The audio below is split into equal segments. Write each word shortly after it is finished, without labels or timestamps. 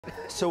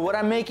So what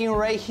I'm making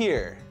right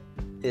here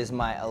is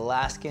my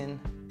Alaskan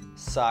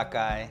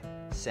sockeye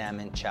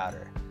salmon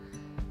chowder.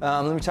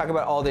 Let me talk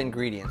about all the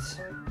ingredients.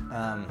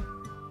 I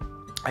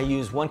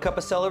use 1 cup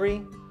of celery,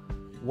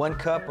 1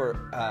 cup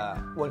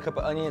of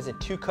onions,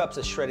 and 2 cups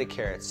of shredded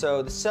carrots.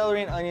 So the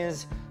celery and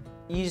onions,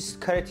 you just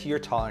cut it to your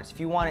tolerance. If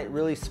you want it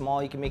really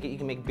small, you can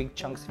make big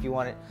chunks if you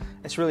want it.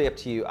 It's really up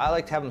to you. I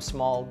like to have them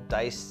small,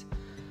 diced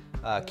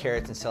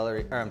carrots and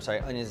celery, or I'm sorry,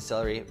 onions and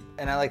celery,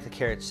 and I like the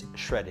carrots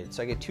shredded.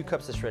 So I get 2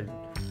 cups of shredded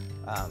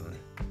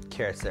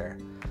carrots there.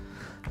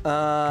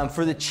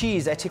 For the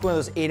cheese, I take one of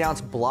those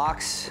 8-ounce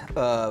blocks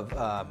of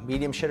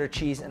medium cheddar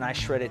cheese and I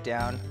shred it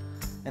down.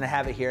 And I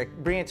have it here. I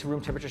bring it to room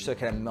temperature so it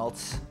kind of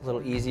melts a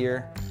little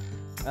easier.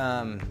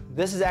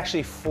 This is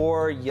actually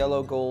 4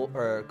 yellow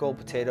gold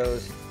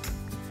potatoes.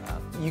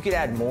 You could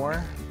add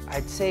more.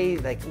 I'd say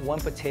like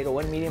 1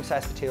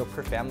 medium-sized potato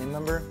per family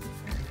member,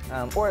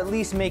 or at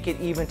least make it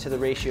even to the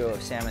ratio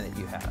of salmon that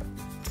you have.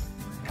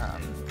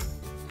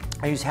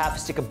 I use half a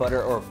stick of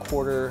butter or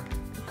 1/4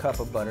 cup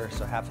of butter,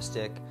 so half a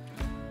stick.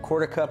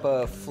 1/4 cup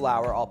of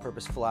flour,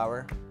 all-purpose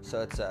flour.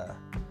 So it's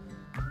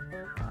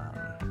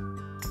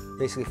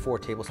basically 4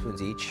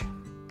 tablespoons each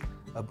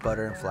of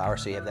butter and flour,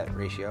 so you have that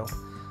ratio.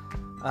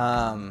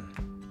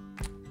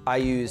 I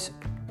use,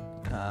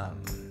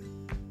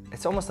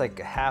 it's almost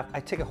like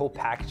I take a whole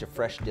package of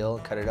fresh dill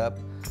and cut it up.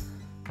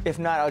 If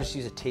not, I'll just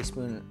use a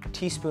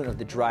teaspoon of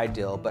the dry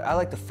dill, but I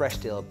like the fresh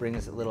dill. It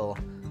brings a little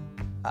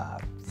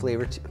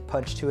flavor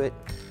punch to it.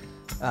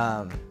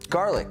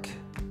 Garlic.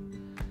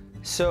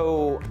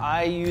 So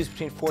I use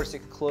between 4 to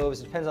 6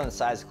 cloves. It depends on the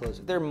size of cloves.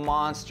 If they're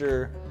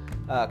monster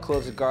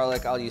cloves of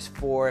garlic, I'll use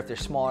 4. If they're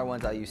smaller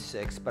ones, I'll use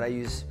 6. But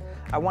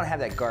I want to have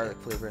that garlic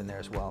flavor in there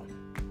as well.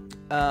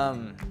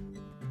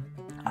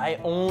 I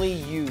only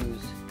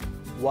use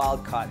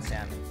wild-caught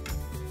salmon,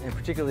 and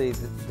particularly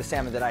the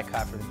salmon that I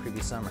caught from the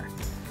previous summer.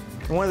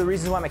 And one of the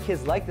reasons why my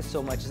kids like this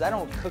so much is I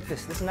don't cook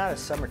this. This is not a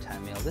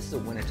summertime meal. This is a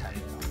wintertime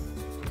meal,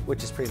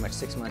 which is pretty much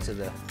 6 months of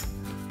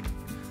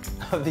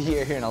the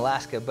year here in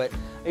Alaska. But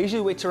I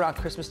usually wait till around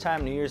Christmas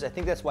time, New Year's. I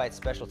think that's why it's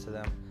special to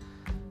them.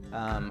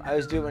 I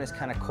always do it when it's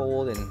kind of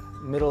cold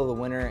and middle of the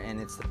winter, and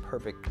it's the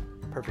perfect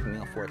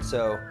meal for it.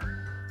 So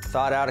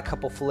thawed out a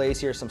couple fillets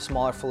here, some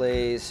smaller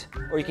fillets,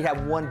 or you could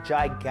have 1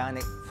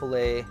 gigantic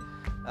fillet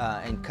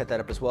and cut that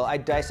up as well. I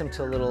dice them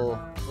to little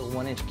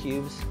 1-inch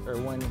cubes, or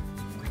 1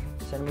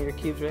 centimeter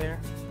cubes right here.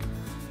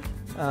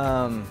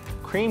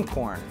 Cream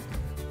corn,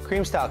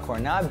 cream style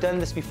corn. Now I've done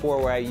this before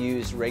where I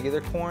use regular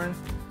corn,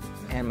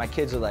 and my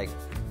kids are like,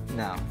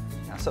 no,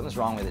 something's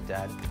wrong with it,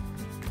 Dad.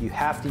 You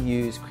have to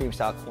use cream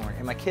style corn.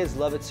 And my kids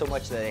love it so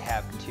much that they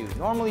have 2.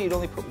 Normally you'd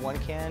only put 1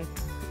 can,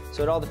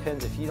 so it all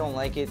depends. If you don't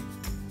like it,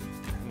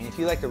 I mean, if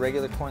you like the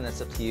regular corn, that's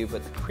up to you,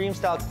 but the cream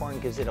style corn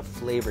gives it a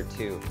flavor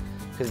too,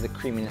 because of the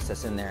creaminess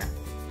that's in there.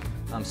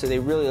 So they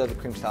really love the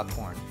cream style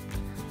corn.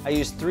 I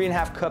use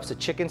 3.5 cups of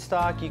chicken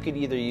stock. You could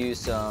either use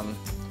some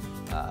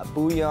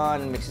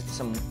bouillon and mix it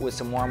with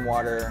some warm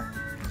water.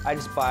 I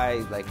just buy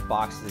like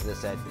boxes of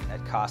this at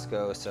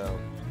Costco, so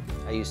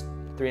I use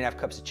 3.5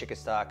 cups of chicken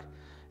stock.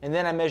 And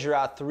then I measure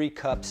out 3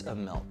 cups of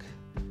milk.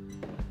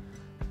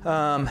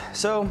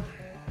 So,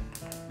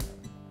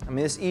 I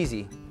mean, it's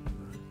easy.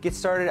 Get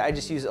started, I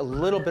just use a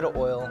little bit of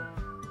oil.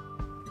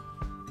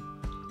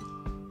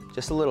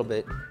 Just a little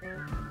bit.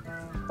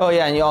 Oh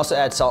yeah, and you also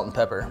add salt and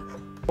pepper.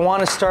 I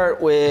want to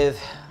start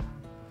with,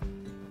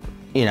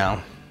 you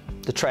know,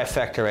 the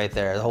trifecta right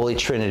there, the holy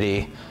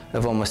trinity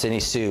of almost any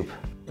soup.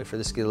 Wait for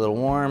this to get a little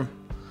warm.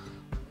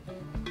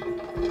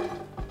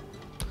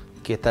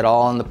 Get that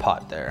all in the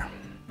pot there.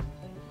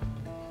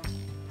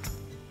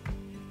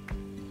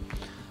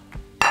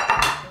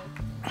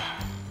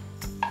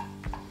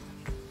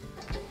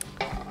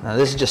 Now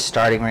this is just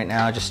starting right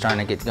now, just starting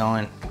to get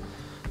going.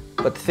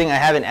 But the thing I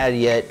haven't added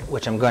yet,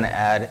 which I'm going to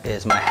add,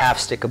 is my half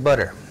stick of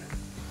butter.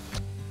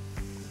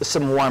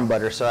 Some warm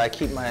butter, so I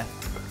keep my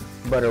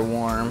butter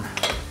warm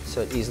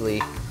so it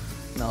easily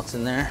melts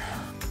in there.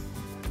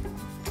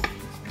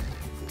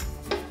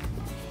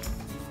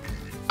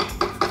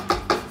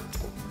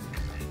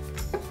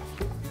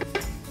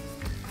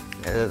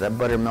 Let that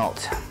butter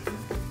melt.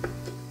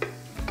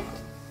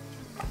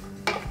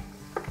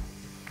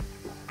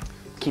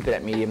 Keep it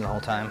at medium the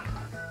whole time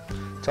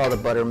until all the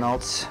butter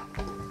melts.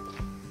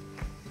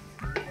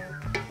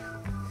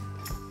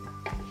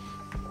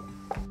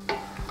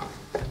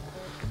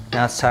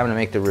 Now it's time to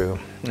make the roux.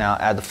 Now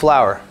add the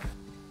flour.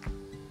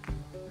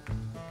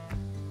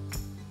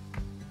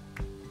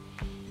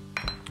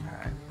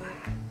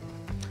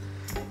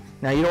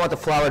 Now you don't want the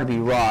flour to be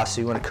raw,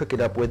 so you want to cook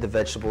it up with the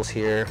vegetables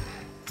here.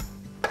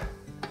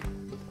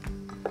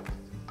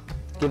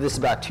 Give this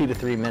about 2 to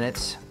 3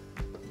 minutes.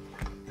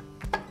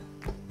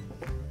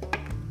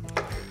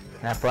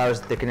 That flour's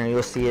thickener,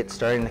 you'll see it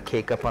starting to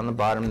cake up on the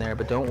bottom there,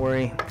 but don't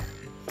worry.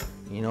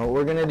 You know what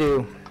we're gonna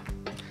do?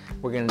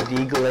 We're gonna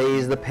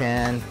deglaze the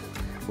pan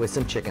with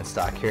some chicken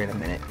stock here in a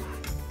minute.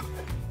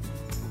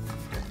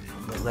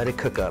 But let it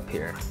cook up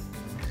here.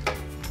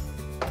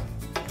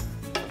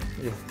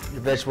 Your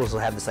vegetables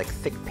will have this like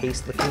thick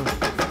paste looking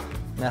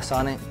mess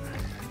on it,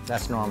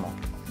 that's normal.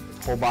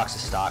 Whole box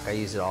of stock, I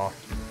use it all.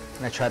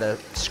 And I try to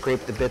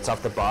scrape the bits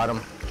off the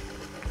bottom.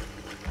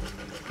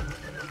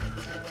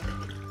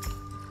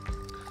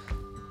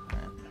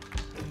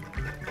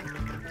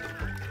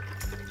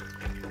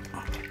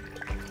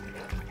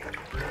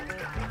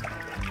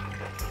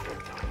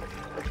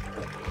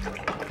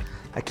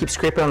 I keep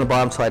scraping on the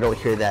bottom so I don't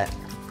hear that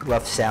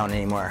rough sound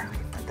anymore.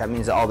 That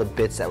means that all the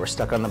bits that were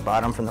stuck on the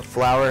bottom from the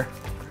flour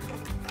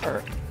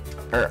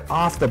are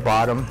off the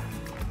bottom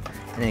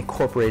and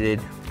incorporated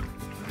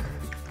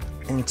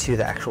into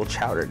the actual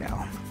chowder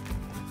now.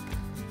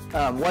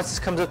 Once this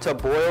comes up to a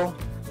boil,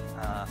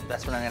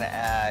 that's when I'm gonna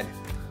add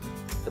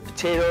the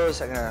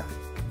potatoes. I'm gonna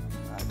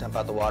dump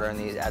out the water in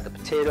these, add the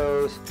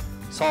potatoes,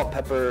 salt,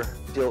 pepper,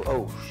 dill,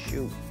 oh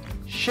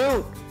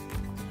shoot,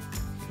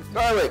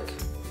 garlic.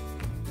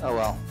 Oh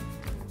well.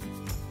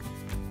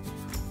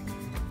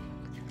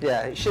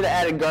 Yeah, you should have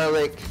added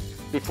garlic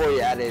before you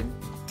added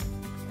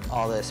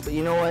all this, but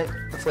you know what?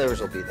 The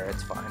flavors will be there,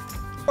 it's fine.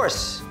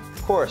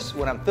 Of course,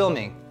 when I'm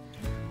filming,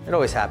 it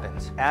always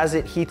happens. As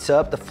it heats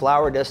up, the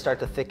flour does start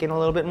to thicken a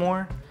little bit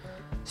more,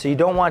 so you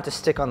don't want it to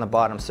stick on the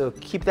bottom. So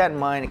keep that in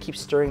mind and keep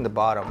stirring the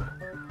bottom,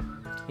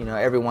 you know,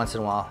 every once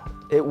in a while.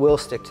 It will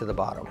stick to the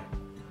bottom,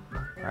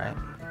 right?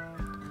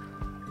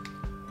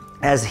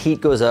 As the heat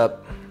goes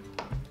up,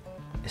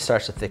 it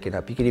starts to thicken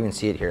up. You can even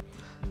see it here.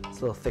 It's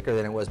a little thicker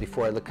than it was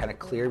before. It looked kind of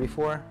clear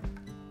before.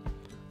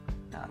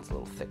 Now it's a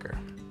little thicker.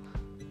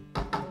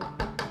 All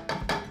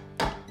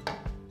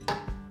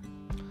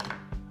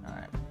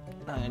right,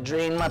 I'm gonna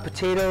drain my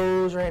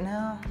potatoes right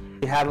now.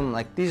 You have them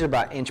like, these are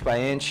about inch by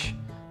inch,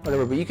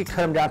 whatever, but you could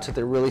cut them down to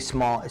they're really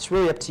small. It's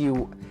really up to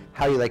you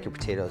how you like your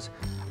potatoes.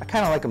 I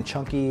kind of like them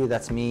chunky,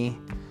 that's me.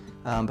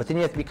 But then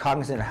you have to be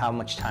cognizant of how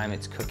much time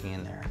it's cooking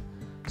in there.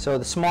 So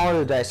the smaller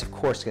the dice, of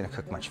course, is gonna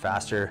cook much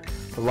faster.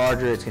 The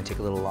larger, it's gonna take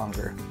a little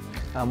longer.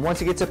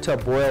 Once it gets up to a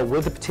boil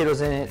with the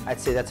potatoes in it, I'd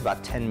say that's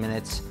about 10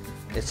 minutes.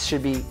 It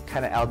should be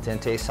kind of al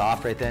dente,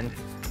 soft right then.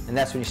 And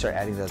that's when you start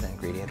adding the other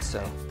ingredients.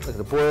 So look at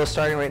the boil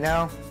starting right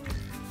now.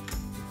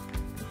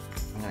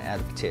 I'm gonna add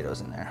the potatoes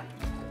in there.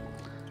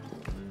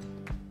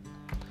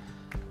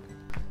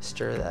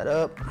 Stir that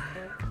up.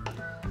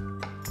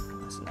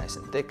 That's nice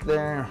and thick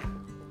there.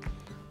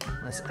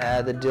 Let's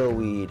add the dill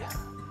weed.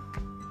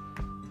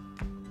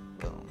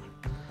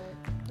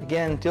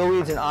 Again, dill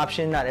weed's an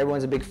option. Not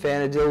everyone's a big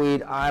fan of dill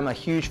weed. I'm a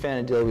huge fan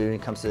of dill weed when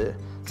it comes to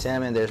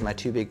salmon. There's my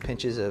 2 big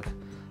pinches of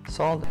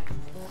salt.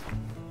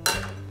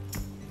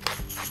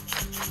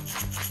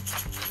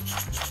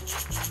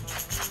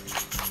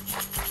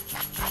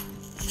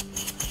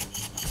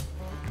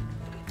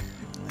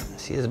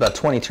 See, there's about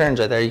 20 turns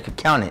right there. You can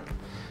count it.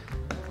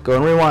 Go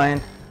and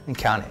rewind and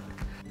count it.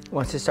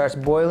 Once it starts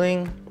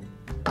boiling,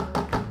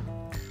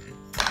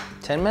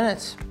 10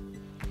 minutes.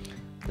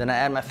 Then I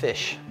add my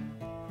fish.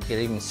 You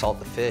can even salt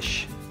the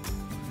fish.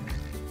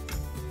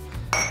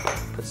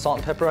 Put salt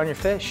and pepper on your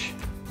fish.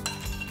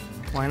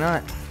 Why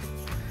not?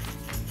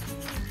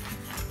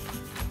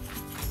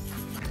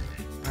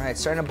 All right,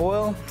 starting to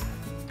boil.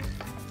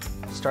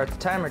 Start the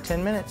timer,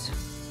 10 minutes.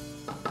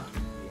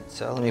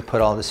 So let me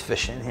put all this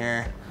fish in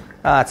here.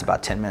 It's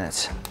about 10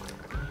 minutes.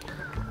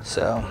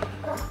 So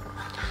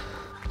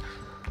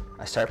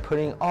I start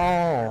putting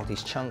all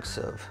these chunks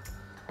of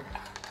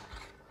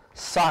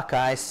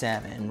sockeye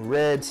salmon,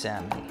 red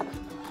salmon.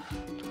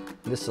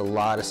 This is a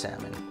lot of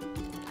salmon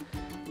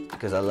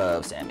because I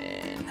love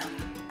salmon.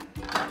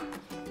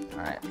 All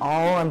right,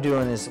 all I'm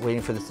doing is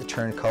waiting for this to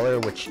turn color,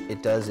 which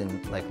it does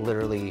in like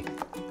literally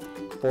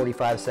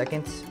 45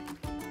 seconds.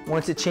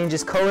 Once it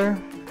changes color,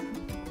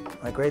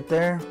 like right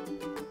there,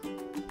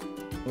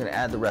 I'm gonna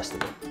add the rest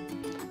of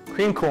it.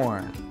 Cream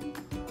corn,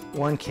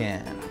 1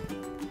 can,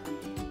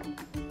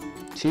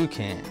 2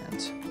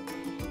 cans.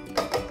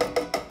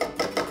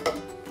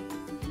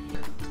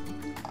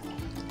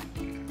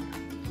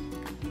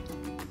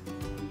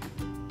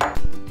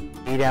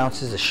 8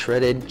 ounces of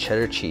shredded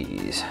cheddar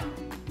cheese.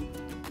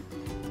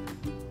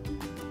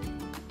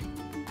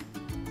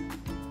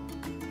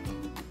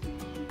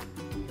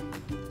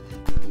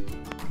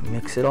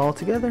 Mix it all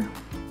together.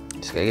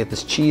 Just gotta get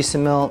this cheese to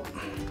melt.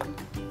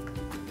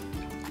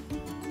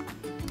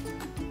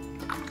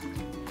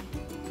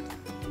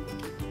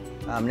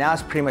 Now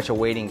it's pretty much a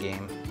waiting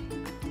game.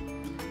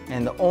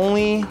 And the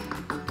only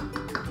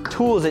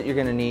tools that you're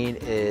gonna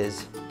need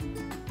is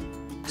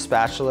a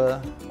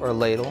spatula or a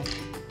ladle,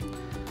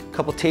 a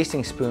couple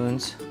tasting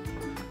spoons,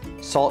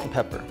 salt and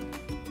pepper.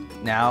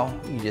 Now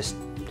you just,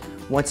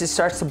 once it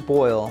starts to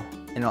boil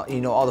and you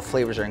know all the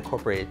flavors are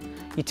incorporated,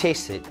 you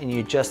taste it and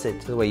you adjust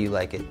it to the way you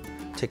like it.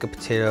 Take a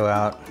potato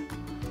out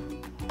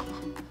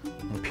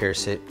and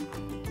pierce it.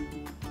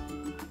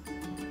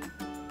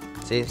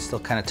 See, it's still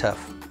kind of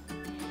tough.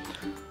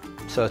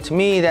 So to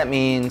me, that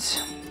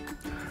means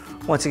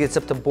once it gets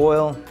up to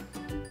boil,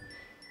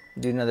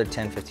 do another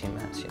 10-15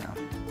 minutes, you know.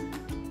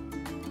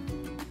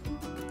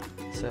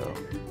 So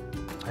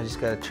I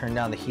just gotta turn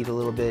down the heat a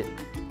little bit.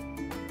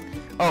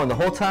 Oh, and the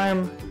whole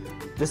time,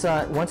 this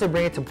once I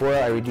bring it to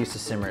boil, I reduce the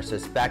simmer, so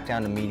it's back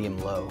down to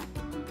medium-low.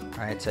 All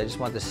All right, so I just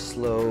want this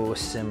slow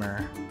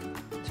simmer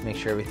to make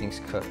sure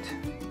everything's cooked.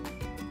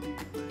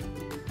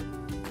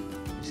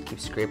 Just keep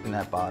scraping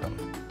that bottom.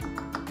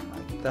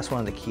 That's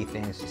one of the key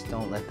things, just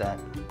don't let that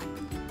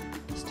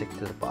stick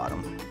to the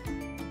bottom.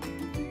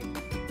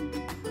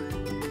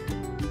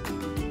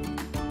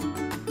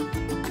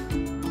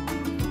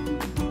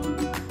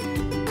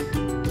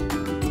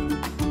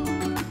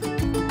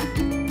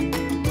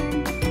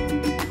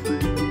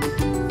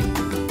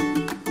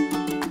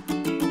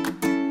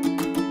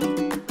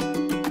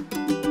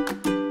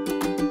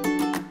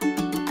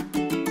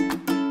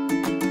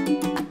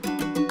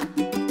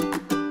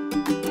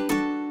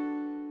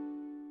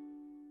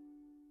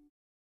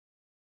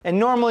 And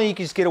normally you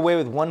can just get away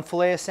with one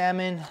fillet of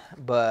salmon,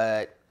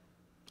 but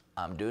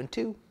I'm doing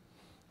 2.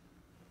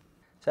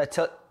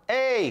 So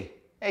hey,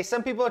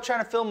 some people are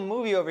trying to film a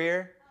movie over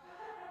here.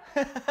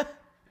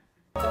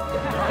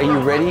 Are you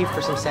ready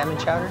for some salmon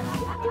chowder?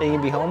 Are you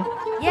gonna be home?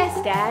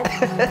 Yes, Dad.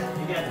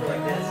 You guys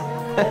like this?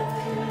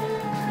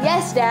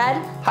 Yes,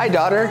 Dad. Hi,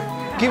 daughter.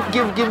 Give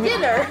me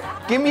dinner.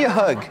 Give me a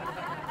hug.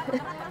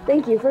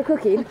 Thank you for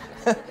cooking.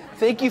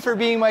 Thank you for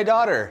being my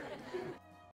daughter.